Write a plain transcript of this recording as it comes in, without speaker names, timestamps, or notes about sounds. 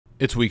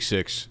It's week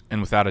 6, and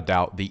without a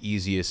doubt, the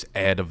easiest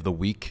ad of the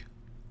week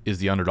is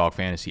the Underdog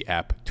Fantasy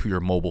app to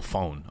your mobile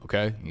phone,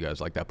 okay? You guys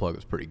like that plug?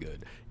 It's pretty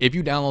good. If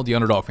you download the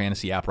Underdog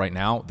Fantasy app right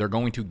now, they're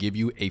going to give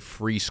you a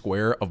free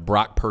square of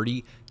Brock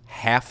Purdy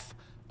half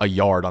a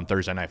yard on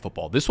Thursday Night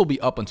Football. This will be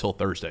up until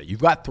Thursday.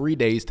 You've got 3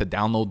 days to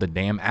download the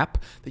damn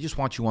app. They just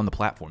want you on the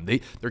platform.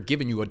 They're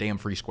giving you a damn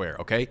free square,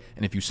 okay?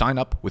 And if you sign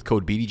up with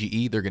code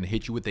BDGE, they're going to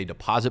hit you with a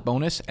deposit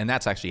bonus, and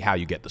that's actually how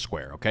you get the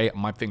square, okay?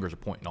 My fingers are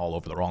pointing all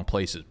over the wrong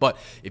places. But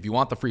if you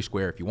want the free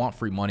square, if you want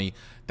free money,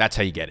 that's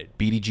how you get it.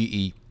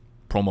 BDGE,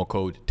 promo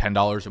code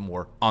 $10 or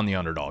more on the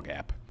Underdog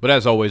app. But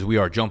as always, we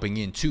are jumping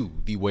into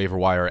the waiver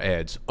wire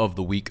ads of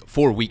the week.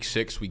 For week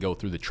 6, we go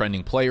through the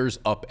trending players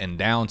up and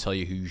down, tell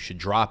you who you should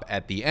drop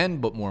at the end,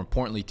 but more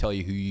importantly, tell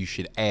you who you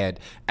should add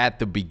at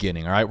the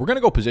beginning. All right, we're going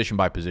to go position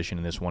by position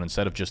in this one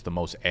instead of just the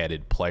most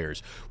added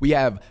players. We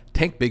have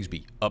Tank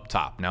Bigsby up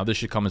top. Now, this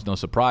should come as no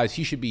surprise.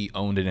 He should be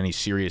owned in any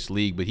serious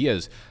league, but he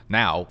has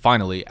now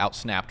finally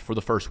outsnapped for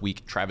the first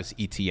week Travis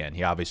Etienne.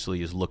 He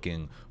obviously is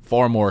looking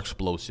far more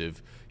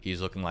explosive. He's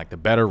looking like the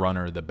better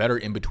runner, the better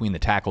in-between the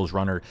tackles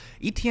runner.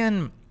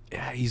 Etienne,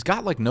 he's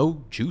got like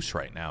no juice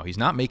right now. He's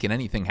not making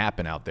anything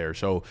happen out there.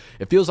 So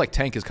it feels like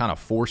Tank has kind of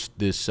forced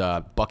this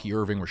Bucky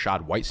Irving,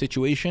 Rashad White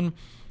situation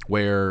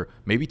where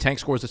maybe Tank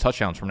scores the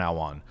touchdowns from now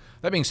on.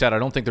 That being said, I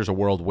don't think there's a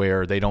world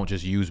where they don't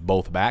just use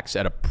both backs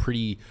at a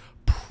pretty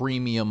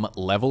premium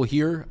level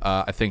here.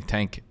 I think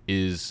Tank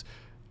is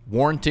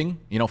warranting,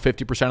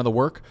 50% of the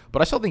work.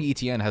 But I still think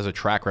Etienne has a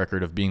track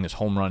record of being this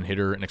home run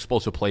hitter, an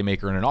explosive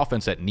playmaker, and an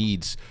offense that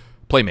needs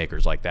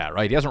playmakers like that,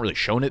 right? He hasn't really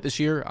shown it this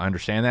year. I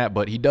understand that,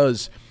 but he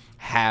does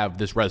have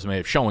this resume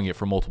of showing it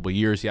for multiple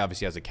years. He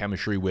obviously has a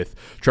chemistry with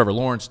Trevor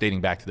Lawrence dating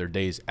back to their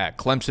days at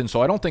Clemson.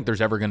 So I don't think there's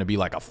ever going to be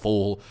like a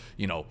full,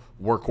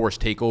 workhorse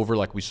takeover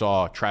like we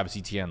saw Travis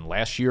Etienne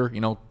last year,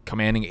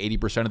 commanding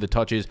 80% of the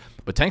touches.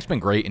 But Tank's been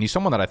great, and he's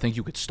someone that I think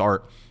you could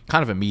start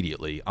kind of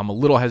immediately. I'm a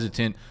little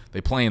hesitant.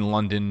 They play in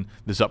London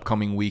this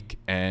upcoming week,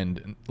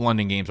 and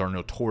London games are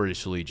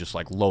notoriously just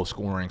like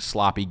low-scoring,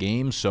 sloppy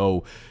games.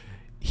 So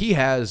he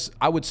has,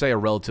 I would say, a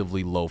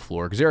relatively low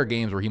floor because there are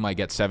games where he might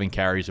get 7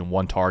 carries and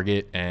 1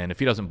 target, and if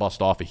he doesn't bust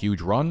off a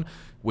huge run,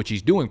 which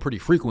he's doing pretty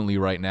frequently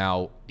right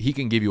now, he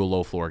can give you a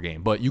low floor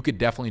game. But you could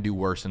definitely do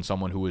worse than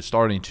someone who is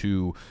starting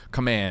to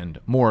command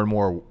more and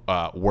more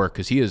work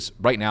because he is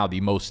right now the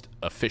most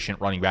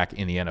efficient running back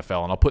in the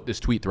NFL. And I'll put this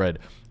tweet thread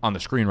on the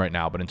screen right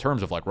now. But in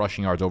terms of like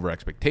rushing yards over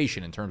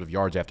expectation, in terms of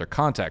yards after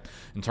contact,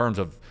 in terms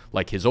of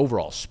like his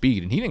overall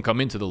speed, and he didn't come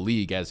into the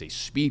league as a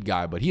speed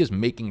guy, but he is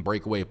making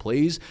breakaway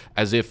plays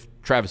as if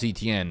Travis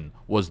Etienne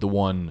was the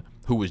one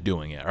who was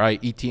doing it, all right?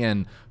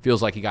 Etienne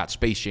feels like he got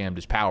space jammed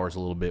his powers a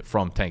little bit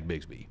from Tank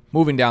Bigsby.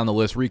 Moving down the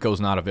list,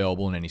 Rico's not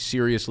available in any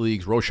serious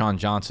leagues. Roschon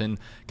Johnson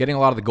getting a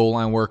lot of the goal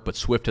line work, but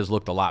Swift has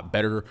looked a lot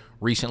better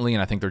recently,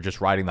 and I think they're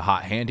just riding the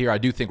hot hand here. I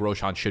do think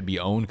Roschon should be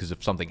owned because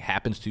if something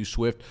happens to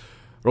Swift,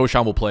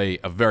 Roschon will play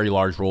a very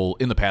large role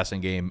in the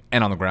passing game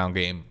and on the ground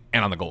game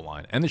and on the goal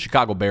line. And the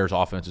Chicago Bears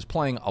offense is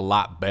playing a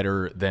lot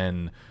better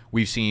than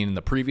we've seen in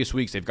the previous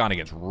weeks. They've gone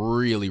against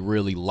really,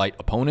 really light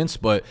opponents,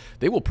 but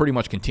they will pretty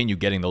much continue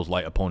getting those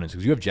light opponents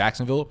because you have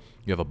Jacksonville,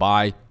 you have a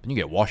bye, then you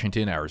get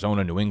Washington,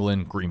 Arizona, New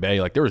England, Green Bay.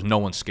 Like there is no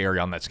one scary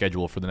on that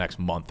schedule for the next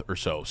month or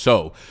so.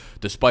 So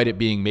despite it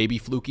being maybe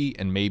fluky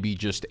and maybe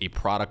just a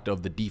product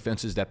of the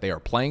defenses that they are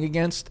playing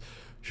against,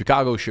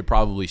 Chicago should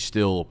probably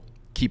still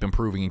keep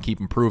improving and keep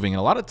improving. And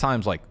a lot of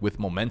times, like with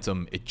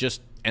momentum, it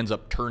just ends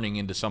up turning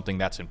into something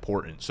that's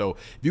important. So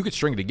if you could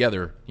string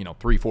together,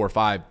 3, 4,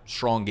 5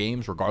 strong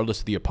games,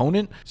 regardless of the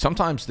opponent,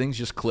 sometimes things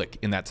just click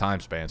in that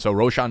time span. So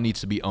Roschon needs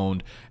to be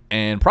owned.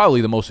 And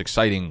probably the most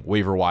exciting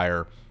waiver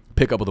wire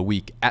pickup of the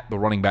week at the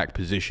running back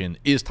position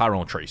is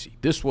Tyrone Tracy.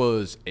 This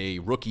was a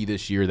rookie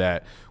this year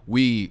that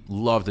we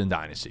loved in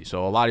Dynasty.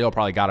 So a lot of y'all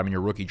probably got him in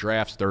your rookie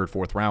drafts, 3rd,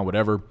 4th round,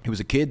 whatever. He was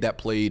a kid that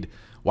played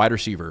wide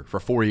receiver for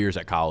 4 years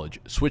at college,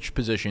 switched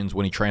positions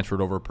when he transferred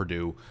over to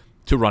Purdue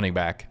to running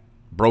back,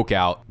 broke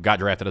out, got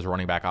drafted as a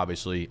running back,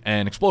 obviously,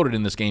 and exploded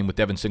in this game with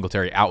Devin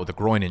Singletary out with a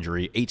groin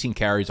injury. 18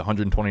 carries,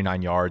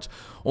 129 yards,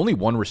 only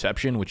 1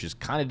 reception, which is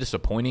kind of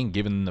disappointing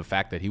given the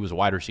fact that he was a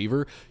wide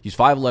receiver. He's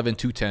 5'11",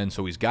 210,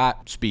 so he's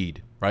got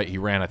speed, right? He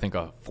ran, I think,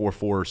 a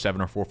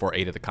 4.47 or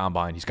 4.48 at the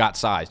combine. He's got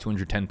size,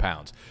 210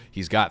 pounds.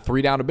 He's got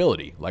 3-down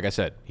ability. Like I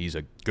said, he's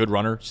a good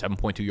runner,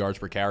 7.2 yards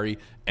per carry,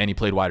 and he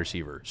played wide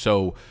receiver.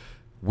 So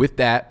with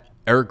that,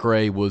 Eric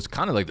Gray was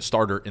kind of like the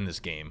starter in this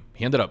game.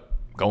 He ended up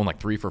going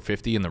like 3 for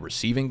 50 in the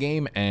receiving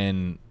game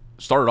and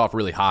started off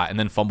really hot and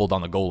then fumbled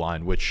on the goal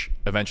line, which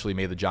eventually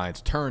made the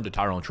Giants turn to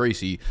Tyrone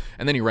Tracy,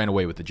 and then he ran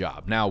away with the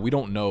job. Now, we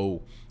don't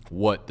know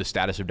what the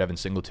status of Devin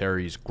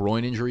Singletary's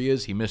groin injury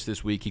is. He missed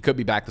this week. He could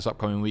be back this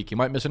upcoming week. He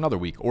might miss another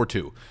week or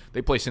 2.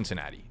 They play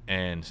Cincinnati,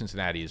 and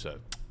Cincinnati is a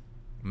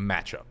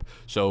matchup.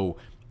 So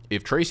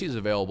if Tracy is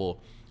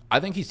available, I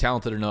think he's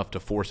talented enough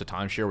to force a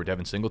timeshare with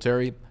Devin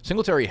Singletary.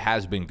 Singletary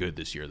has been good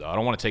this year, though. I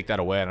don't want to take that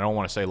away, and I don't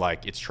want to say,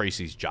 like, it's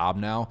Tracy's job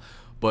now.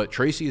 But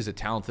Tracy is a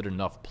talented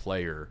enough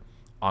player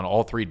on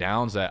all 3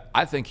 downs that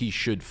I think he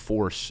should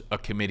force a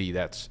committee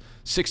that's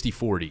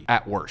 60-40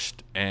 at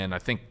worst. And I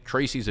think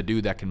Tracy's a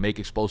dude that can make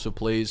explosive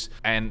plays.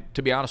 And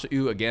to be honest with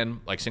you,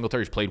 again, like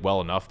Singletary's played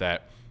well enough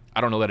that I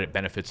don't know that it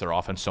benefits their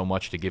offense so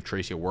much to give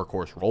Tracy a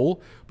workhorse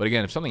role. But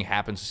again, if something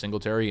happens to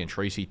Singletary and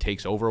Tracy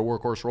takes over a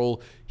workhorse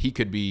role, he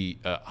could be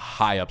a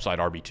high upside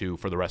RB2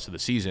 for the rest of the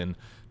season.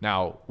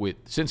 Now,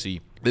 with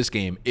Cincy, this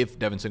game, if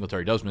Devin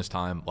Singletary does miss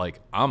time, like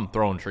I'm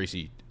throwing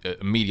Tracy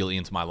immediately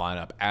into my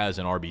lineup as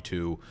an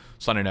RB2,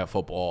 Sunday Night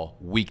Football,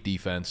 weak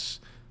defense.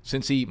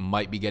 Cincy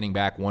might be getting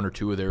back 1 or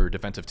 2 of their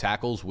defensive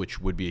tackles,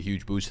 which would be a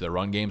huge boost to their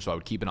run game. So I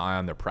would keep an eye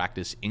on their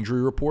practice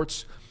injury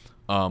reports.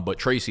 But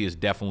Tracy is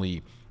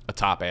definitely a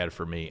top ad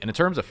for me. And in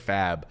terms of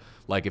fab,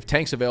 like if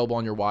Tank's available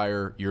on your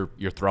wire,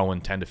 you're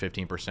throwing 10 to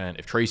 15%.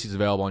 If Tracy's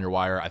available on your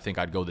wire, I think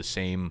I'd go the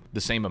same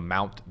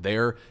amount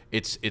there.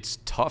 It's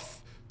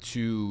tough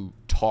to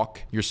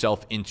talk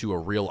yourself into a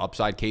real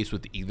upside case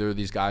with either of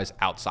these guys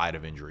outside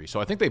of injury. So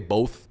I think they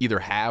both either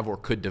have or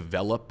could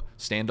develop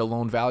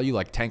standalone value.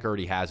 Like Tank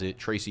already has it.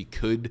 Tracy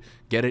could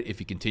get it if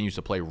he continues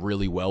to play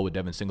really well with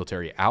Devin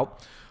Singletary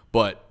out.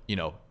 But, you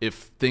know, if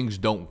things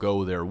don't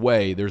go their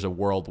way, there's a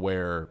world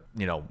where,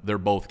 you know, they're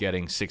both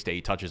getting 6 to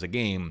 8 touches a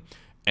game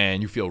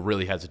and you feel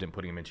really hesitant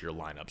putting them into your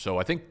lineup. So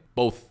I think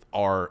both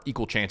are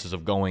equal chances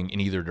of going in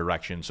either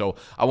direction. So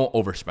I won't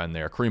overspend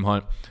there. Kareem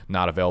Hunt,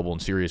 not available in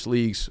serious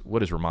leagues.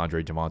 What is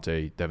Ramondre,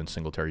 Javonte, Devin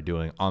Singletary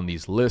doing on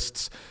these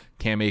lists?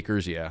 Cam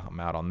Akers, yeah, I'm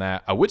out on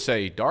that. I would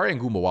say Dare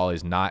Ngumawale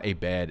is not a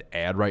bad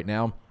ad right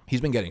now. He's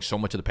been getting so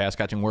much of the pass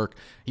catching work.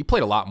 He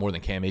played a lot more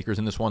than Cam Akers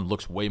in this one.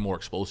 Looks way more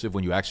explosive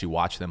when you actually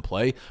watch them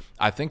play.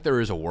 I think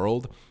there is a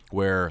world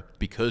where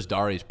because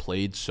Dare's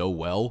played so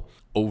well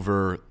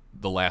over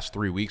the last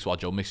 3 weeks while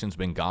Joe Mixon's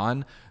been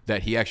gone,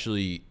 that he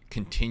actually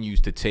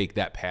continues to take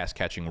that pass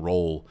catching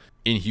role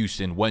in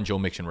Houston when Joe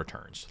Mixon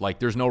returns. Like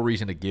there's no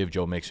reason to give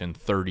Joe Mixon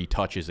 30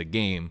 touches a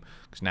game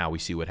because now we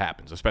see what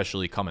happens,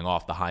 especially coming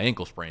off the high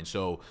ankle sprain.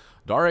 So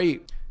Dare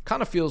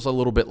kind of feels a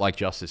little bit like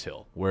Justice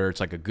Hill, where it's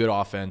like a good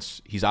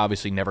offense. He's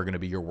obviously never going to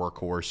be your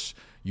workhorse.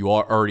 You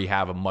already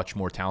have a much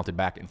more talented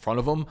back in front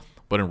of him,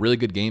 but in really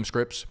good game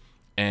scripts,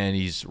 and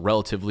he's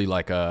relatively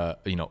like an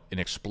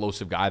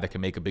explosive guy that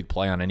can make a big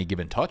play on any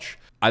given touch.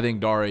 I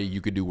think Dare, you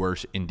could do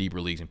worse in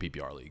deeper leagues and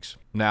PPR leagues.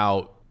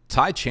 Now,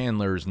 Ty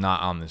Chandler is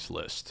not on this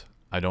list.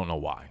 I don't know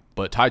why,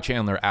 but Ty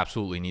Chandler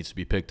absolutely needs to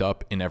be picked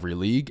up in every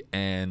league,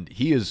 and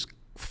he is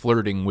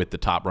flirting with the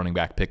top running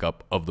back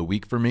pickup of the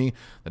week for me.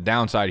 The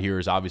downside here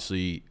is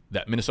obviously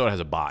that Minnesota has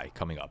a bye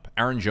coming up.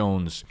 Aaron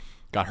Jones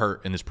got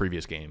hurt in this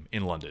previous game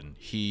in London.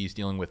 He's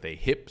dealing with a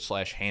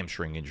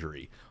hip/hamstring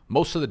injury.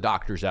 Most of the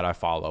doctors that I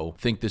follow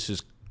think this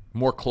is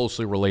more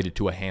closely related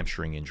to a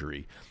hamstring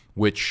injury,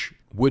 which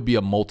would be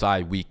a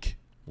multi-week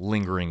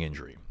lingering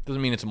injury.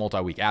 Doesn't mean it's a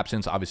multi-week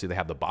absence. Obviously, they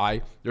have the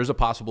bye. There's a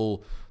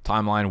possible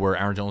timeline where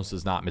Aaron Jones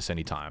does not miss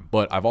any time.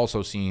 But I've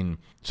also seen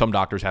some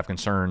doctors have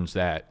concerns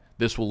that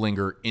this will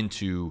linger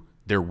into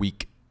their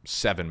week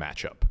 7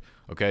 matchup.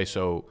 Okay,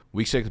 so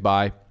week 6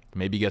 bye,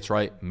 maybe gets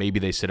right. Maybe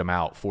they sit him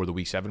out for the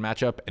week 7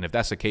 matchup. And if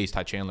that's the case,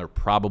 Ty Chandler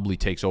probably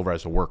takes over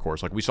as a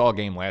workhorse. Like we saw a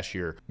game last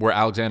year where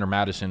Alexander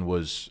Madison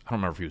was, I don't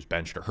remember if he was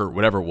benched or hurt,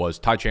 whatever it was.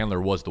 Ty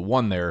Chandler was the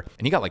one there,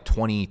 and he got like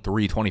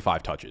 23,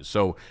 25 touches.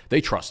 So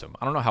they trust him.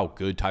 I don't know how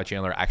good Ty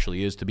Chandler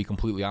actually is, to be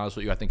completely honest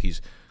with you. I think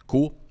he's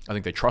cool. I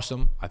think they trust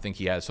him. I think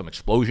he has some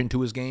explosion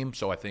to his game.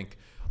 So I think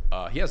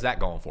he has that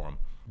going for him.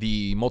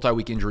 The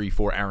multi-week injury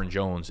for Aaron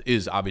Jones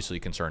is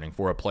obviously concerning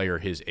for a player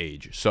his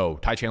age. So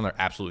Ty Chandler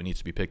absolutely needs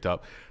to be picked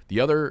up.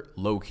 The other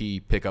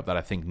low-key pickup that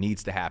I think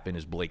needs to happen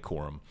is Blake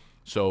Corum.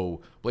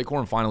 So Blake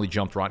Corum finally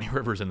jumped Ronnie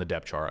Rivers in the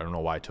depth chart. I don't know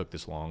why it took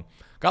this long.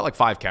 Got like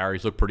 5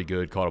 carries, looked pretty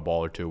good, caught a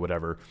ball or 2,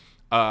 whatever.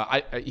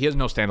 He has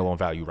no standalone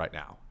value right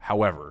now.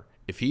 However,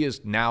 if he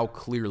is now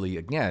clearly,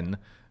 again,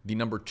 the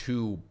number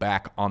 2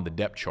 back on the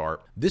depth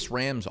chart, this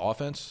Rams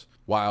offense,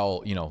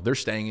 while, they're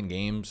staying in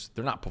games,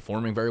 they're not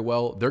performing very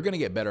well. They're going to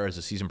get better as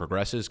the season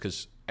progresses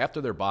because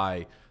after their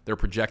bye, they're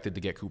projected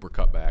to get Cooper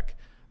Kupp back.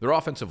 Their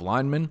offensive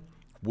linemen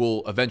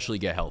will eventually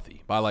get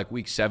healthy. By like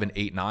week 7,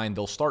 8, 9,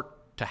 they'll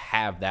start to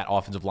have that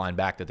offensive line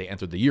back that they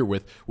entered the year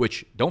with,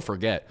 which, don't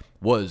forget,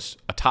 was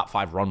a top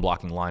 5 run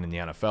blocking line in the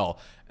NFL.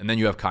 And then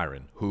you have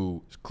Kyron,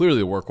 who is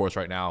clearly a workhorse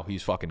right now.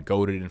 He's fucking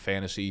goated in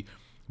fantasy.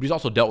 But he's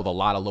also dealt with a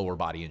lot of lower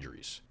body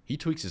injuries. He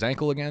tweaks his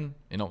ankle again.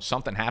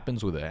 Something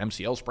happens with an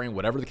MCL sprain,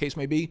 whatever the case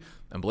may be,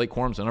 and Blake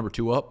Corum's the number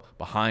 2 up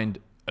behind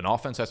an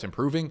offense that's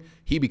improving.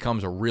 He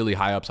becomes a really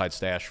high upside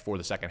stash for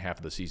the second half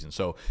of the season.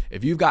 So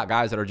if you've got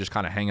guys that are just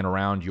kind of hanging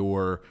around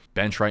your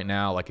bench right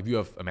now, like if you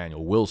have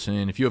Emmanuel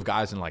Wilson, if you have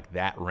guys in like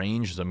that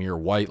range, Zamir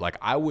White, like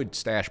I would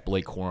stash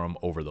Blake Corum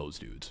over those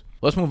dudes.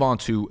 Let's move on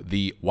to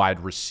the wide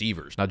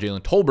receivers. Now,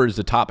 Jalen Tolbert is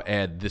the top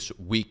ad this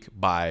week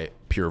by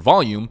pure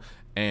volume,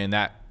 and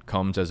that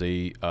comes as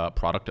a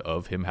product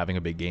of him having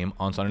a big game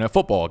on Sunday Night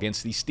Football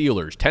against the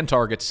Steelers. 10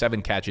 targets,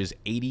 7 catches,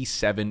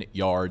 87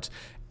 yards,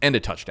 and a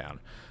touchdown.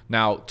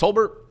 Now,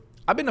 Tolbert,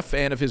 I've been a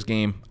fan of his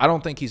game. I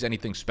don't think he's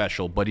anything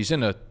special, but he's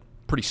in a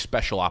pretty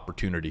special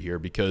opportunity here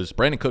because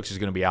Brandon Cooks is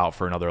going to be out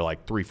for another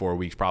like 3-4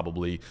 weeks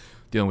probably,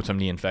 dealing with some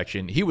knee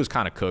infection. He was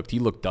kind of cooked. He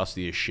looked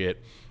dusty as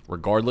shit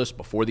regardless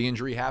before the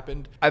injury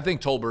happened. I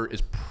think Tolbert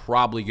is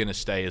probably going to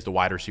stay as the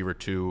wide receiver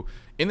 2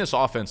 in this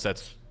offense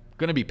that's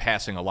going to be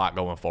passing a lot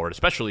going forward,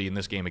 especially in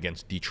this game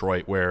against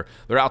Detroit where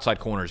their outside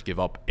corners give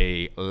up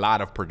a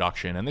lot of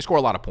production and they score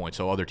a lot of points,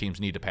 so other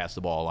teams need to pass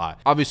the ball a lot.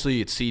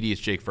 Obviously, it's CeeDee,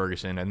 it's Jake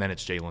Ferguson, and then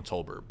it's Jalen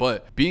Tolbert.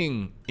 But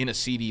being in a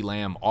CeeDee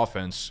Lamb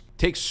offense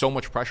takes so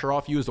much pressure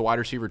off you as the wide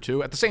receiver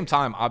too. At the same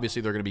time,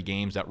 obviously, there are going to be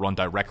games that run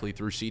directly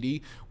through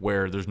CeeDee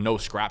where there's no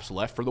scraps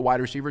left for the wide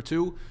receiver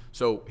too,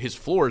 so his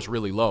floor is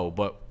really low.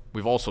 But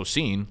we've also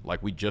seen,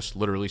 like we just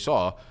literally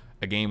saw,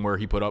 a game where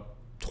he put up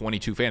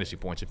 22 fantasy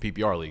points in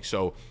PPR league.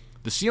 So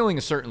the ceiling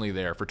is certainly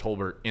there for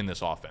Tolbert in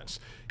this offense.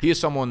 He is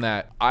someone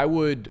that I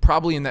would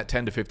probably in that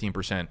 10 to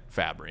 15%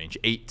 fab range,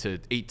 8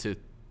 to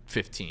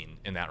 15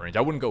 in that range.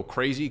 I wouldn't go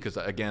crazy because,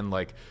 again,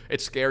 like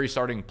it's scary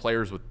starting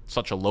players with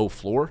such a low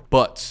floor,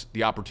 but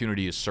the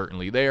opportunity is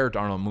certainly there.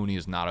 Darnell Mooney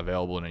is not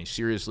available in any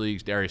serious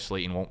leagues. Darius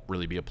Slayton won't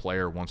really be a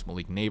player once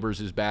Malik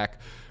Neighbors is back.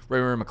 Ray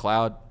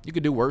McLeod, you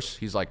could do worse.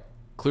 He's like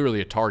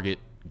clearly a target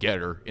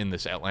getter in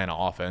this Atlanta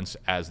offense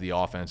as the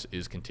offense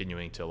is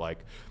continuing to like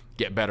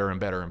get better and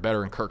better and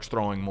better, and Kirk's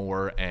throwing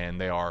more, and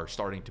they are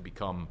starting to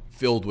become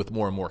filled with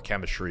more and more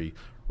chemistry.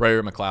 Ray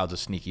McLeod's a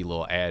sneaky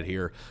little ad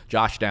here.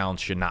 Josh Downs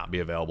should not be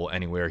available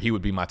anywhere. He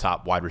would be my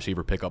top wide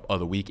receiver pickup of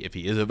the week if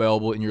he is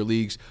available in your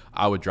leagues.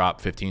 I would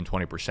drop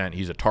 15-20%.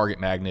 He's a target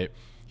magnet.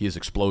 He is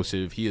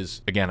explosive. He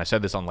is, again, I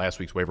said this on last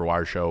week's waiver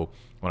wire show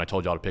when I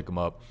told y'all to pick him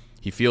up.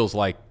 He feels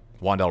like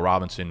Wan'Dale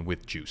Robinson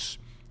with juice.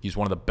 He's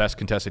one of the best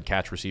contested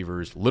catch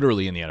receivers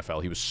literally in the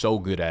NFL. He was so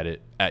good at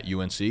it at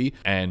UNC.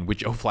 And with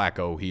Joe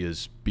Flacco, he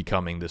is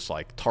becoming this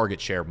like target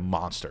share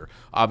monster.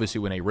 Obviously,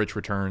 when a Rich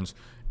returns,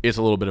 it's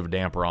a little bit of a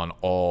damper on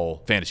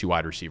all fantasy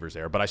wide receivers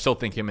there. But I still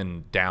think him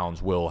and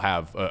Downs will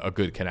have a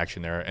good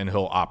connection there, and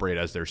he'll operate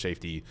as their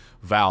safety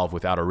valve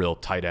without a real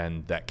tight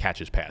end that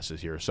catches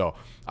passes here. So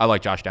I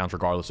like Josh Downs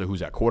regardless of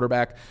who's at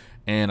quarterback.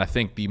 And I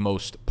think the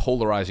most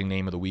polarizing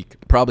name of the week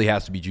probably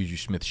has to be Juju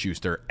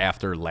Smith-Schuster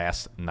after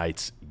last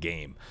night's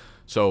game.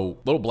 So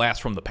little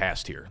blast from the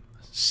past here.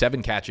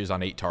 7 catches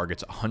on 8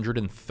 targets,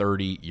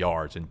 130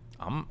 yards. And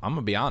I'm going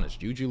to be honest,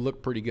 Juju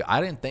looked pretty good.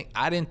 I didn't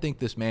think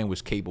this man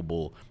was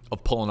capable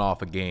of pulling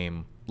off a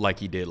game like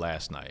he did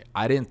last night.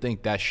 I didn't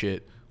think that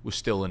shit was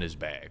still in his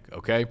bag,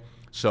 okay?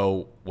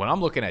 So when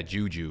I'm looking at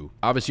Juju,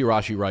 obviously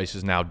Rashee Rice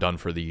is now done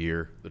for the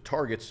year. The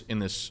targets in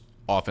this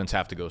offense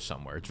have to go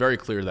somewhere. It's very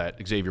clear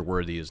that Xavier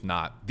Worthy is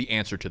not the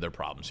answer to their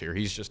problems here.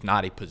 He's just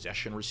not a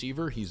possession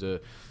receiver. He's a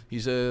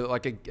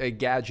like a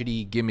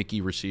gadgety,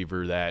 gimmicky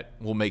receiver that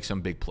will make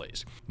some big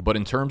plays. But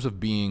in terms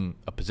of being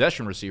a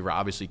possession receiver,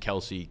 obviously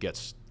Kelsey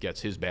gets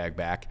his bag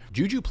back.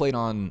 Juju played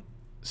on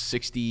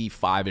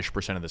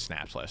 65-ish% of the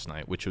snaps last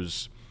night, which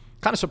was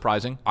kind of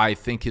surprising. I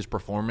think his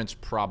performance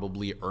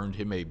probably earned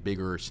him a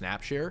bigger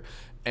snap share.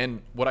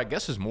 And what I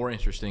guess is more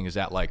interesting is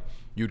that, like,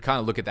 you'd kind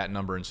of look at that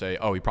number and say,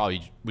 oh, he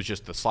probably was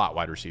just the slot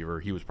wide receiver.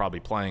 He was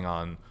probably playing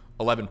on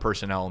 11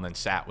 personnel and then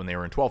sat when they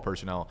were in 12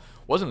 personnel.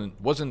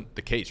 Wasn't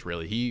the case,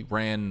 really. He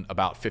ran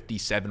about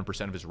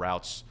 57% of his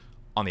routes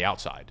on the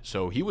outside.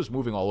 So he was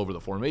moving all over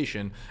the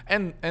formation.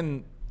 And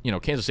you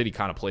know, Kansas City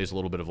kind of plays a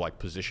little bit of, like,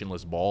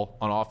 positionless ball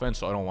on offense,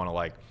 so I don't want to,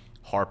 like,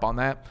 harp on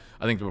that.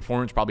 I think the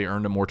performance probably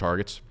earned him more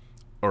targets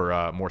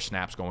or more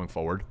snaps going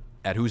forward.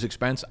 At whose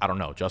expense? I don't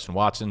know. Justin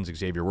Watson's,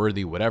 Xavier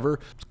Worthy, whatever.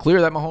 It's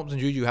clear that Mahomes and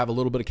Juju have a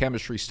little bit of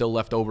chemistry still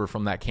left over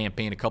from that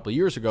campaign a couple of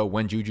years ago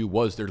when Juju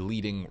was their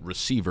leading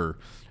receiver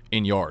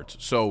in yards.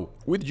 So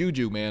with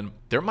Juju, man,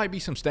 there might be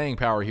some staying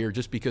power here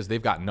just because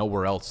they've got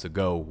nowhere else to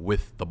go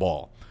with the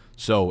ball.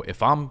 So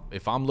if I'm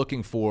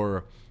looking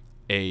for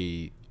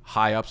a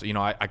high ups, you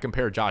know, I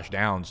compare Josh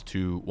Downs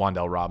to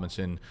Wan'Dale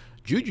Robinson.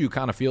 Juju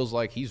kind of feels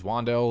like he's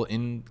Wan'Dale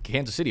in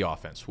Kansas City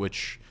offense,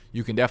 which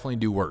you can definitely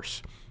do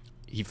worse.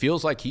 He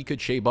feels like he could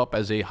shape up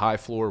as a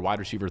high-floor wide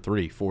receiver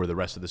 3 for the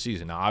rest of the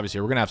season. Now,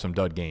 obviously, we're going to have some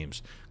dud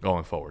games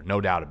going forward,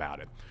 no doubt about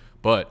it.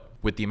 But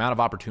with the amount of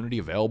opportunity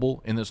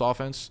available in this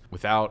offense,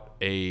 without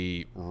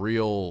a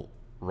real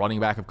running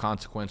back of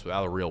consequence,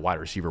 without a real wide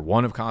receiver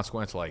 1 of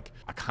consequence, like,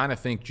 I kind of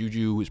think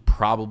Juju is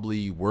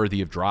probably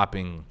worthy of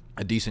dropping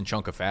a decent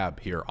chunk of fab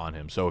here on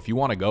him. So if you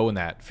want to go in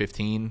that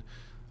 15,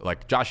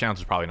 like, Josh Downs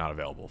is probably not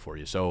available for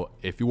you. So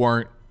if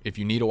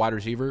you need a wide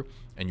receiver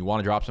and you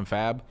want to drop some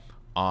fab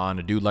on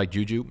a dude like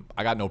Juju,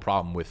 I got no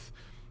problem with,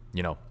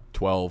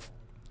 12,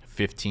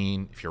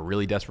 15. If you're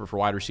really desperate for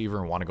wide receiver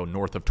and want to go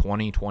north of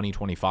 20,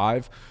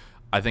 25,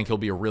 I think he'll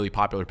be a really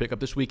popular pickup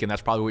this week, and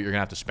that's probably what you're going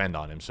to have to spend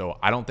on him. So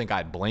I don't think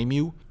I'd blame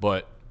you,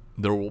 but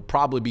there will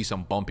probably be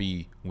some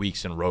bumpy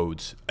weeks and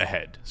roads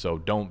ahead. So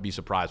don't be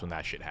surprised when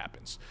that shit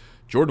happens.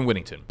 Jordan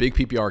Whittington, big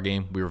PPR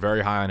game. We were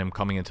very high on him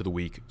coming into the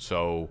week,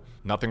 so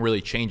nothing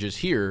really changes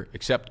here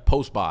except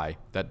post-bye.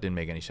 That didn't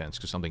make any sense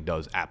because something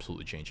does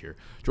absolutely change here.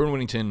 Jordan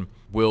Whittington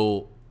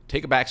will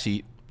take a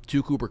backseat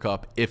to Cooper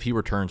Kupp if he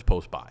returns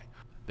post-bye.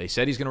 They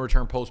said he's going to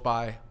return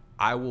post-bye.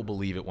 I will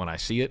believe it when I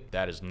see it.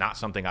 That is not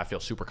something I feel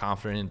super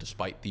confident in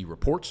despite the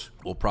reports.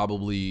 We'll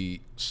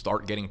probably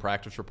start getting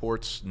practice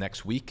reports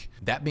next week.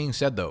 That being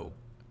said, though,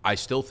 I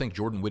still think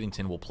Jordan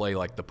Whittington will play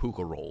like the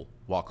Puka role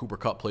while Cooper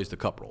Kupp plays the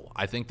Kupp role.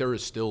 I think there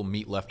is still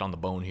meat left on the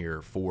bone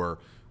here for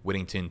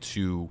Whittington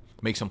to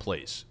make some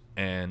plays.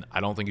 And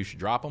I don't think you should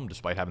drop him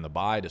despite having the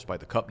bye, despite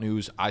the Kupp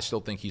news. I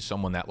still think he's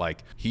someone that,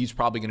 like, he's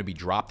probably going to be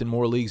dropped in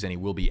more leagues than he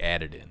will be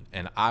added in.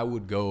 And I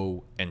would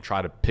go and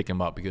try to pick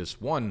him up because,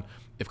 one,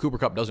 if Cooper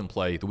Kupp doesn't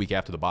play the week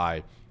after the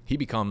bye, he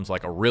becomes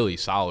like a really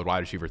solid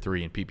wide receiver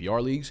 3 in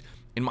PPR leagues,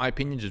 in my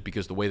opinion, just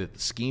because the way that the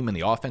scheme and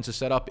the offense is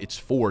set up, it's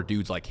for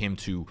dudes like him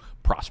to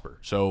prosper.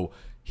 So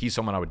he's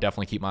someone I would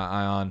definitely keep my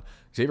eye on.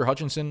 Xavier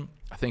Hutchinson,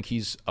 I think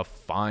he's a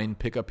fine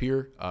pickup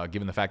here,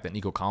 given the fact that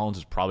Nico Collins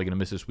is probably going to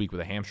miss this week with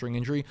a hamstring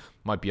injury.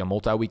 Might be a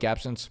multi-week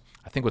absence.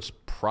 I think what's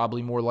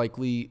probably more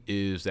likely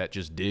is that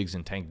just Diggs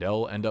and Tank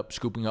Dell end up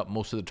scooping up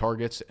most of the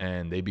targets,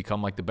 and they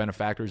become like the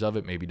benefactors of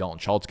it. Maybe Dalton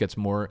Schultz gets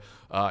more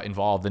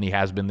involved than he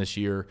has been this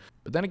year.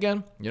 But then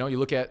again, you know, you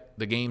look at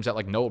the games that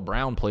like Noah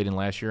Brown played in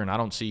last year, and I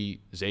don't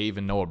see Zave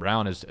and Noah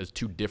Brown as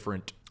two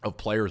different of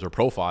players or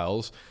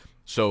profiles.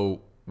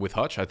 So with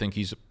Hutch, I think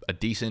he's a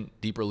decent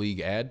deeper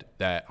league ad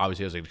that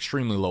obviously has an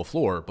extremely low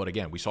floor. But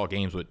again, we saw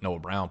games with Noah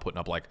Brown putting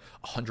up like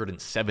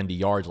 170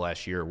 yards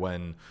last year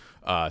when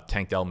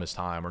Tank Dell missed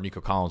time or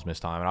Nico Collins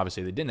missed time. And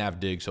obviously they didn't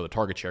have Diggs, so the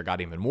target share got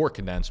even more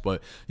condensed.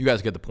 But you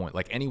guys get the point.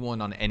 Like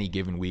anyone on any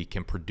given week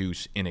can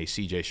produce in a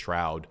CJ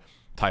Stroud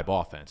type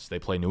offense. They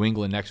play New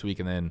England next week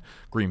and then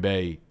Green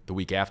Bay the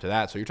week after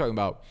that. So you're talking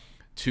about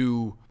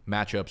two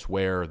matchups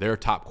where their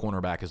top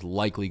cornerback is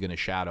likely going to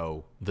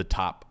shadow the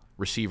top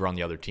receiver on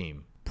the other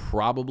team.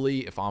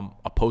 Probably, if I'm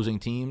opposing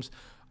teams,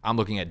 I'm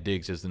looking at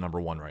Diggs as the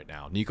number one right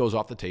now. Nico's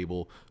off the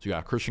table, so you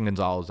got Christian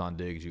Gonzalez on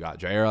Diggs, you got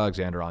Jair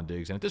Alexander on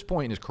Diggs, and at this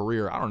point in his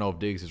career, I don't know if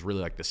Diggs is really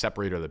like the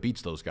separator that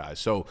beats those guys.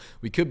 So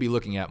we could be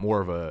looking at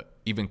more of a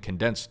even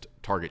condensed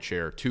target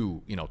share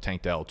to, you know,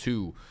 Tank Dell,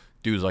 to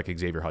dudes like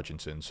Xavier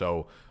Hutchinson.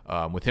 So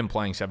with him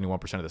playing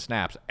 71% of the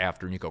snaps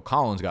after Nico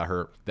Collins got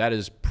hurt, that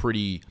is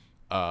pretty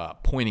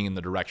pointing in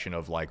the direction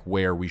of like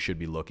where we should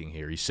be looking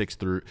here. He's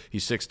 6'3",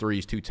 he's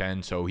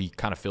 210, so he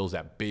kind of fills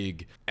that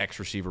big X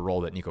receiver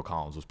role that Nico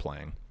Collins was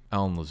playing.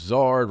 Alan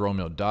Lazard,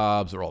 Romeo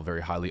Doubs, they're all very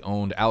highly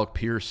owned. Alec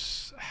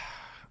Pierce,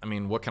 I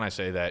mean, what can I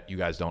say that you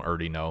guys don't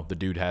already know? The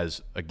dude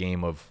has a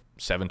game of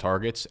 7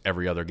 targets.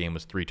 Every other game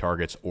was 3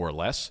 targets or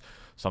less.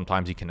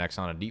 Sometimes he connects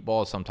on a deep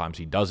ball. Sometimes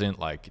he doesn't.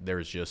 Like,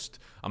 there's just,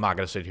 I'm not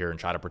going to sit here and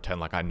try to pretend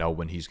like I know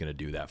when he's going to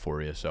do that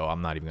for you. So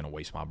I'm not even going to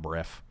waste my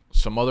breath.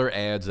 Some other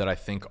ads that I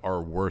think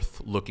are worth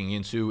looking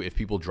into, if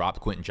people dropped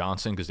Quentin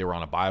Johnson because they were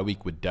on a bye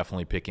week, would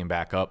definitely pick him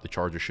back up. The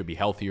Chargers should be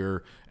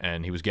healthier,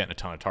 and he was getting a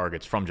ton of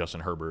targets from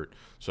Justin Herbert.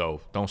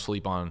 So don't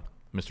sleep on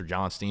Mr.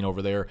 Johnstein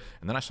over there.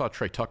 And then I saw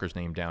Trey Tucker's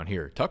name down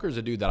here. Tucker's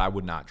a dude that I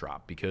would not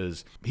drop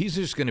because he's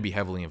just going to be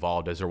heavily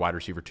involved as their wide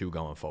receiver 2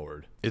 going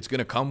forward. It's going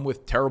to come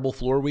with terrible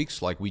floor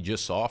weeks like we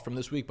just saw from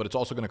this week, but it's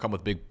also going to come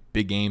with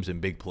big games and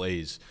big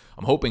plays.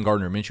 I'm hoping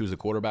Gardner Minshew is a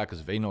quarterback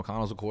because if Aiden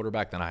O'Connell's a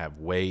quarterback, then I have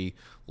way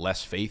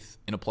less faith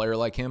in a player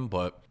like him.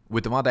 But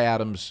with Devontae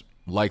Adams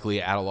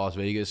likely out of Las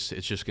Vegas,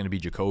 it's just going to be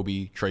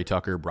Jacoby, Trey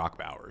Tucker, Brock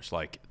Bowers.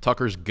 Like,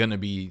 Tucker's going to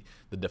be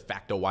the de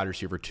facto wide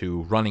receiver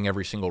 2, running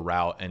every single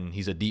route, and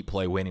he's a deep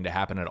play waiting to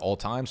happen at all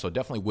times, so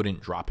definitely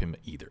wouldn't drop him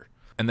either.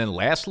 And then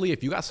lastly,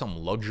 if you got some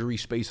luxury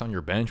space on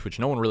your bench, which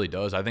no one really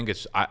does, I think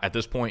it's, at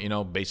this point, you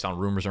know, based on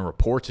rumors and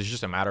reports, it's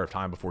just a matter of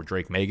time before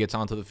Drake May gets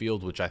onto the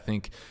field, which I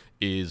think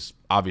is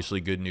obviously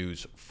good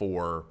news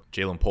for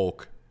Jalen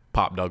Polk,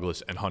 Pop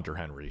Douglas, and Hunter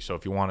Henry. So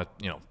if you want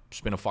to, you know,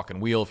 spin a fucking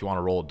wheel, if you want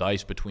to roll a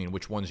dice between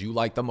which ones you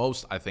like the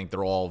most, I think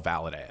they're all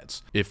valid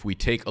ads. If we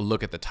take a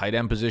look at the tight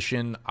end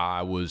position,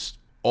 I was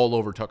all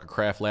over Tucker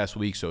Kraft last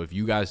week, so if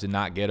you guys did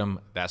not get him,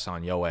 that's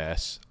on yo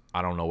ass.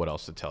 I don't know what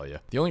else to tell you.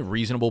 The only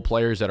reasonable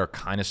players that are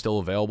kind of still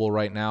available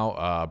right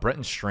now,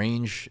 Brenton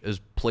Strange has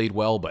played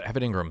well, but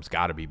Evan Ingram's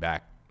got to be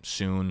back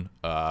soon.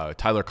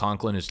 Tyler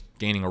Conklin is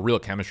gaining a real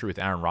chemistry with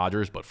Aaron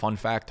Rodgers, but fun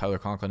fact, Tyler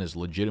Conklin has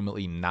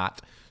legitimately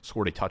not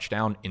scored a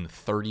touchdown in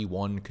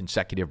 31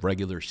 consecutive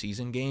regular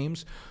season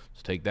games.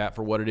 So take that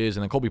for what it is.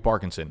 And then Colby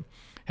Parkinson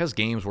has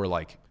games where,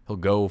 like, he'll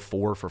go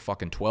 4 for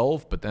fucking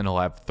 12, but then he'll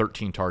have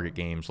 13 target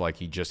games like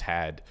he just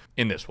had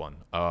in this one.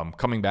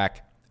 Coming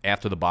back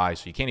after the bye,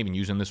 so you can't even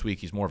use him this week.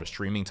 He's more of a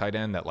streaming tight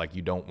end that, like,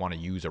 you don't want to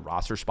use a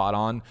roster spot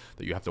on,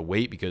 that you have to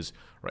wait because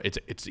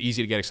it's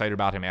easy to get excited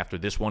about him after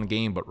this one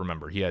game, but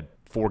remember, he had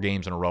 4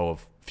 games in a row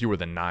of fewer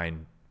than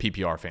 9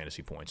 PPR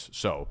fantasy points,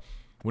 so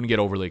wouldn't get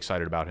overly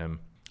excited about him.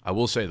 I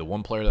will say the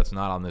one player that's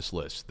not on this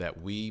list that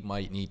we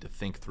might need to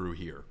think through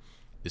here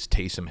is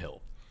Taysom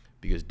Hill,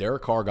 because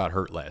Derek Carr got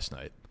hurt last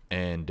night,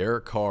 and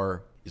Derek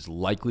Carr is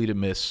likely to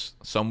miss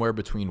somewhere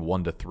between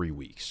 1 to 3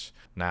 weeks.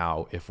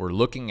 Now, if we're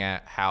looking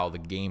at how the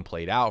game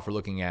played out, if we're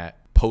looking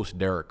at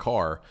post-Derek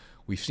Carr,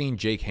 we've seen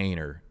Jake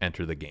Haener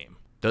enter the game.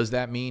 Does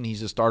that mean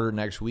he's a starter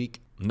next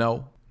week?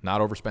 No,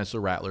 not over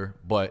Spencer Rattler,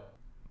 but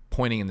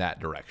pointing in that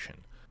direction.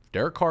 If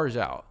Derek Carr is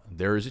out,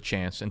 there is a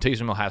chance, and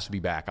Taysom Hill has to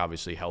be back,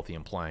 obviously healthy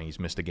and playing. He's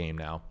missed a game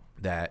now,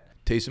 that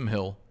Taysom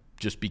Hill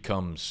just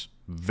becomes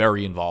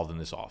very involved in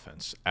this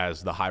offense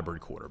as the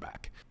hybrid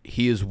quarterback.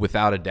 He is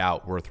without a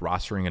doubt worth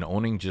rostering and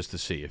owning just to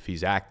see if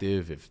he's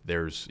active, if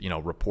there's,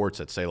 reports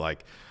that say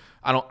like,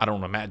 I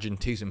don't imagine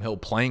Taysom Hill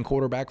playing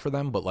quarterback for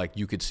them, but like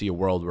you could see a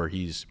world where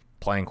he's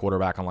playing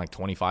quarterback on like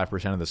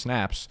 25% of the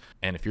snaps.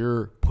 And if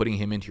you're putting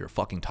him into your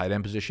fucking tight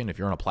end position, if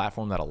you're on a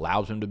platform that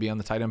allows him to be on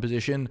the tight end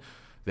position,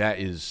 that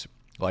is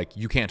like,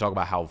 you can't talk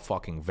about how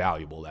fucking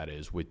valuable that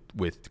is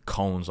with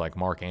cones like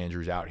Mark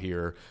Andrews out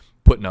here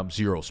putting up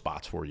 0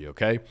 spots for you,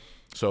 okay?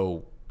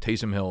 So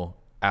Taysom Hill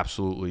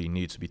absolutely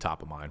needs to be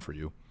top of mind for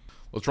you.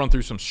 Let's run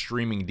through some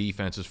streaming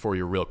defenses for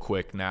you real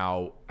quick.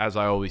 Now, as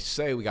I always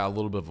say, we got a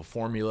little bit of a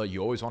formula.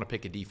 You always want to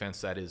pick a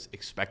defense that is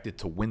expected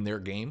to win their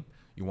game.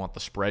 You want the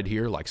spread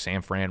here, like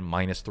San Fran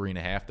minus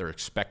 3.5. They're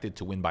expected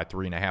to win by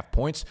 3.5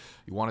 points.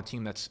 You want a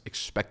team that's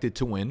expected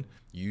to win.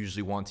 You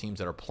usually want teams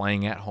that are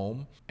playing at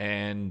home,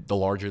 and the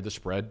larger the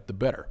spread, the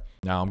better.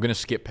 Now, I'm going to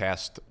skip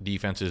past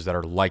defenses that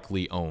are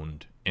likely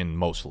owned in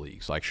most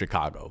leagues, like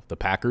Chicago. The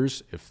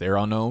Packers, if they're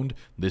unowned,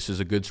 this is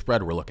a good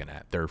spread we're looking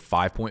at. They're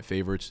 5-point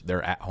favorites.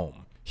 They're at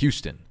home.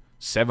 Houston,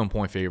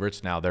 7-point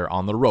favorites. Now they're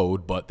on the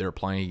road, but they're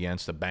playing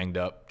against a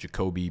banged-up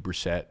Jacoby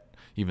Brissett,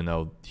 even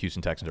though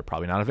Houston Texans are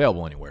probably not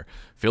available anywhere.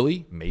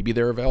 Philly, maybe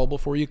they're available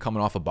for you.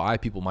 Coming off a bye,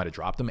 people might have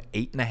dropped them.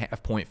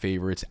 8.5-point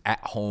favorites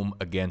at home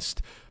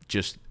against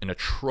just an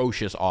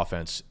atrocious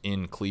offense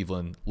in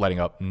Cleveland, letting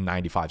up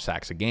 95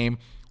 sacks a game.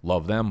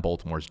 Love them.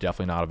 Baltimore's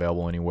definitely not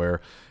available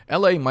anywhere.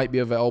 LA might be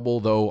available,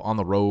 though, on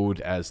the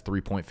road as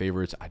 3-point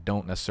favorites. I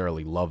don't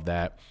necessarily love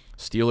that.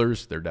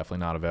 Steelers, they're definitely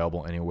not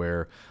available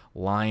anywhere.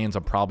 Lions,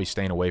 I'm probably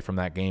staying away from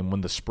that game.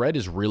 When the spread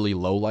is really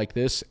low like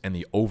this and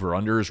the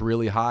over-under is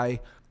really high,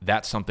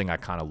 that's something I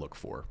kind of look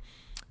for.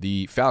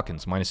 The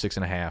Falcons, minus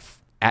 6.5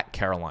 at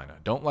Carolina.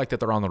 Don't like that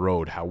they're on the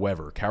road.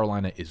 However,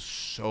 Carolina is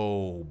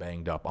so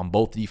banged up on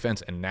both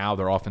defense and now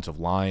their offensive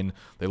line.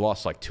 They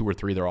lost like 2 or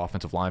 3 of their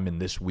offensive linemen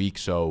this week,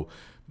 so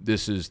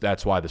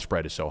that's why the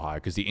spread is so high,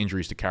 because the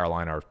injuries to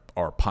Carolina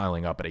are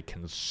piling up at a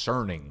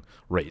concerning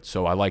rate.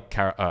 So I like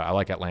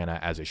Atlanta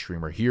as a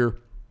streamer here.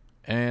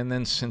 And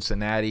then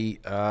Cincinnati,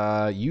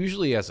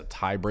 usually as a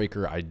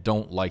tiebreaker, I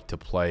don't like to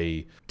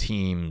play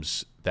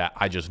teams that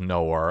I just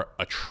know are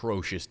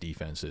atrocious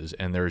defenses,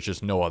 and there's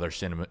just no other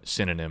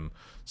synonym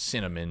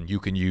you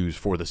can use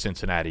for the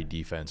Cincinnati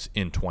defense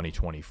in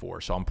 2024.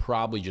 So I'm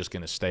probably just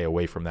going to stay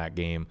away from that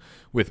game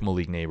with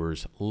Malik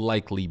Neighbors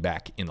likely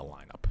back in the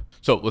lineup.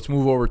 So let's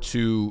move over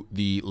to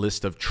the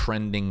list of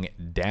trending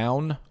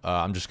down.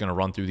 I'm just going to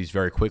run through these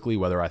very quickly,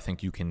 whether I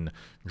think you can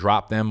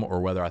drop them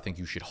or whether I think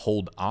you should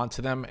hold on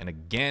to them. And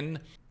again,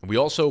 we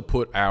also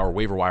put our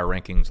waiver wire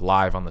rankings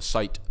live on the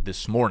site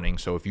this morning.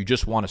 So if you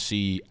just want to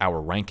see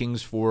our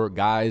rankings for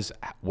guys,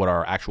 what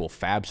our actual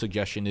fab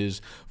suggestion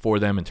is for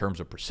them in terms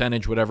of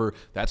percentage, whatever,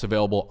 that's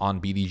available on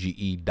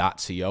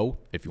bdge.co.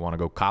 If you want to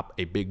go cop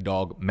a Big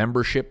Dog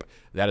membership,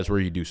 that is where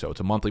you do so.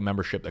 It's a monthly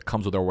membership that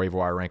comes with our waiver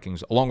wire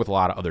rankings along with a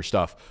lot of other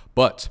stuff.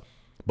 But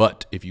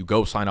if you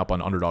go sign up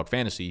on Underdog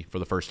Fantasy for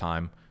the first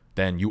time,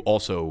 then you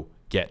also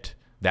get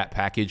that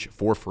package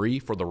for free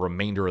for the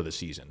remainder of the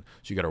season.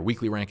 So you got our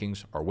weekly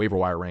rankings, our waiver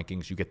wire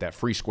rankings. You get that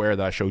free square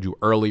that I showed you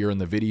earlier in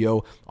the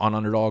video on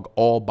Underdog,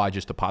 all by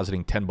just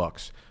depositing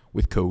 $10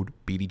 with code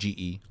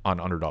BDGE on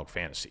Underdog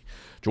Fantasy.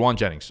 Juwan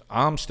Jennings,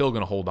 I'm still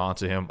going to hold on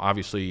to him.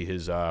 Obviously,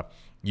 his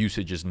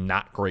usage is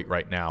not great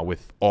right now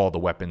with all the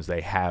weapons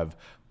they have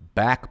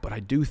back, but I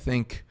do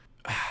think,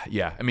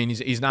 yeah, I mean,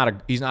 he's not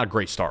a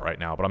great start right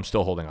now, but I'm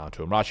still holding on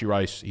to him. Rashee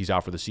Rice, he's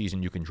out for the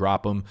season. You can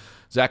drop him.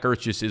 Zach Ertz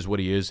just is what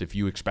he is. If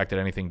you expected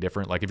anything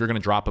different, like if you're going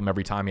to drop him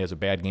every time he has a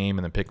bad game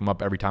and then pick him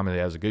up every time he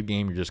has a good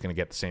game, you're just going to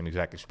get the same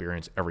exact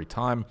experience every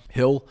time.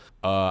 Hill,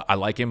 I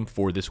like him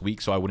for this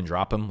week, so I wouldn't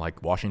drop him.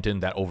 Like Washington,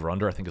 that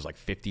over-under I think is like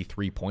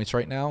 53 points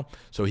right now,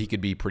 so he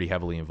could be pretty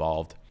heavily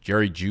involved.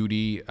 Jerry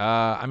Jeudy,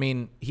 I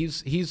mean,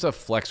 he's a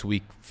flex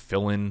week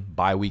fill-in,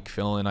 bye week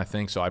fill-in, I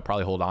think, so I'd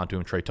probably hold on to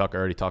him. Trey Tucker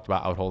already talked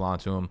about I would hold on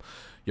to him.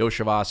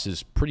 Yoshivas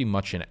is pretty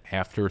much an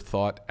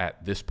afterthought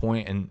at this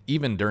point, and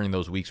even during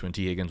those weeks when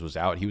T. Higgins was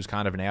out, he was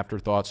kind of an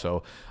afterthought,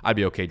 so I'd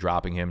be okay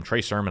dropping him.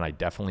 Trey Sermon I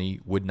definitely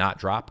would not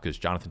drop because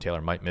Jonathan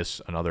Taylor might miss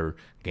another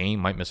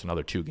game, might miss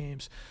another 2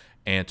 games.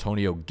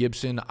 Antonio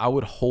Gibson, I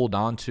would hold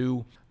on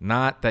to.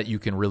 Not that you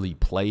can really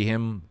play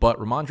him, but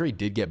Ramondre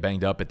did get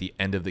banged up at the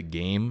end of the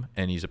game,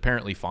 and he's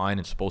apparently fine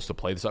and supposed to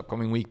play this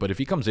upcoming week. But if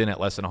he comes in at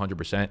less than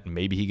 100% and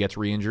maybe he gets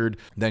re-injured,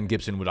 then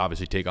Gibson would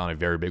obviously take on a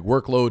very big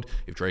workload.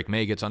 If Drake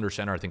May gets under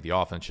center, I think the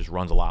offense just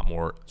runs a lot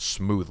more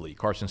smoothly.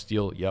 Carson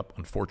Steele, yep,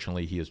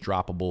 unfortunately he is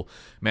droppable.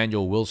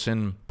 Emmanuel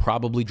Wilson,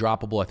 probably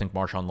droppable. I think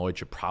Marshawn Lloyd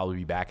should probably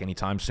be back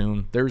anytime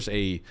soon. There's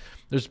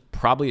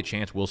probably a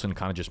chance Wilson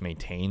kind of just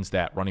maintains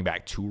that running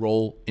back 2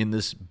 role in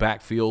this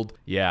backfield.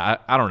 Yeah,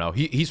 I don't know.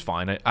 He's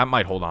fine. I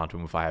might hold on to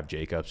him if I have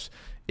Jacobs.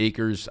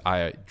 Akers,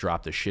 I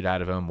dropped the shit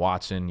out of him.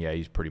 Watson, yeah,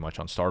 he's pretty much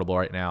unstartable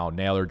right now.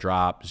 Naylor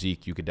drop.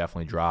 Zeke, you could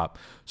definitely drop.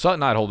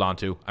 Sutton, I'd hold on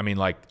to. I mean,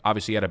 like,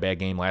 obviously he had a bad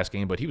game last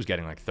game, but he was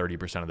getting like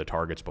 30% of the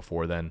targets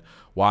before then.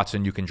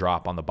 Watson, you can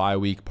drop on the bye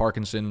week.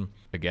 Parkinson,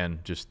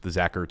 again, just the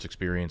Zach Ertz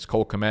experience.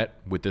 Cole Kmet,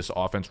 with this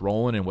offense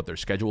rolling and what their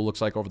schedule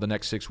looks like over the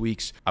next 6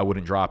 weeks, I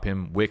wouldn't drop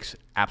him. Wicks,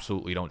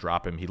 absolutely don't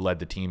drop him. He led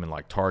the team in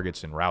like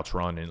targets and routes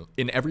run and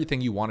in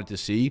everything you wanted to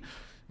see,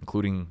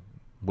 including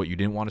what you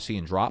didn't want to see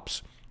in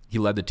drops. He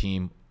led the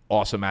team.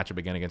 Awesome matchup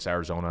again against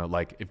Arizona.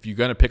 Like, if you're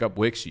going to pick up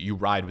Wicks, you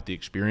ride with the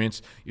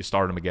experience. You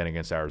start him again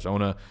against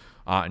Arizona.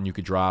 And you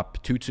could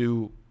drop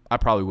Tutu. I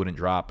probably wouldn't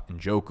drop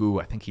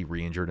Njoku. I think he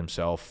re-injured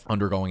himself,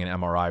 undergoing an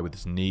MRI with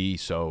his knee.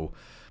 So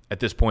at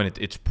this point,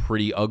 it's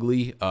pretty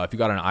ugly. If you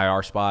got an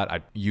IR spot,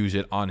 I'd use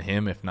it on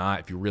him. If not,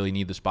 if you really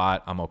need the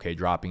spot, I'm okay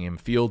dropping him.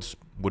 Fields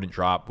wouldn't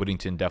drop.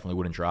 Whittington definitely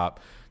wouldn't drop.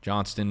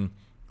 Johnston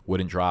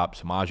wouldn't drop.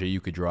 Samaje you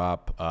could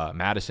drop.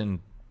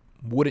 Madison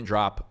wouldn't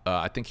drop.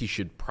 I think he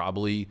should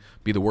probably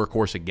be the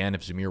workhorse again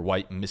if Zamir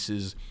White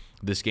misses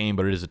this game,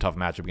 but it is a tough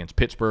matchup against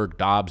Pittsburgh.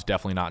 Dobbs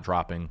definitely not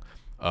dropping.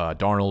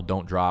 Darnold,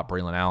 don't drop.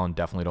 Braylon Allen,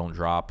 definitely don't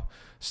drop.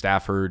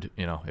 Stafford,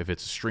 if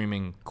it's a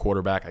streaming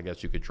quarterback, I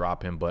guess you could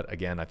drop him. But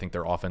again, I think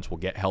their offense will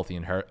get healthy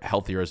and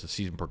healthier as the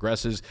season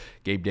progresses.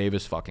 Gabe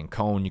Davis, fucking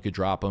Cone, you could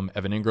drop him.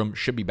 Evan Ingram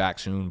should be back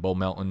soon. Bo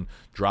Melton,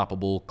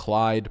 droppable.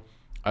 Clyde,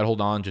 I'd hold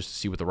on just to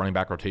see what the running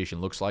back rotation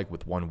looks like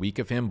with 1 week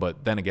of him.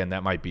 But then again,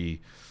 that might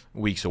be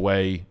weeks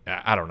away.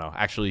 I don't know.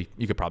 Actually,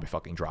 you could probably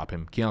fucking drop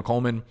him. Keon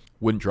Coleman,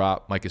 wouldn't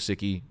drop. Mike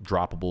Gesicki,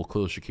 droppable.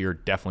 Khalil Shakir,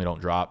 definitely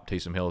don't drop.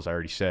 Taysom Hill, as I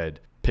already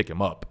said, pick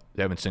him up.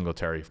 Devin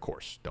Singletary, of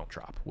course, don't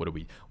drop. What are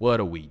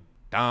we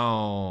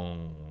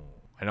down?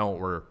 I know what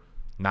we're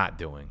not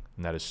doing,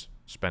 and that is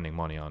spending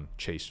money on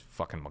Chase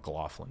fucking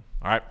McLaughlin.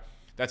 All right,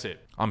 that's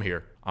it. I'm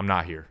here. I'm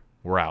not here.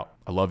 We're out.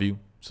 I love you.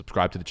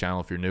 Subscribe to the channel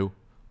if you're new.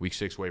 Week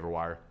 6 waiver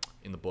wire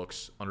in the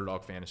books.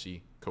 Underdog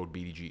Fantasy, code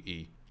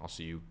BDGE. I'll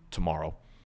see you tomorrow.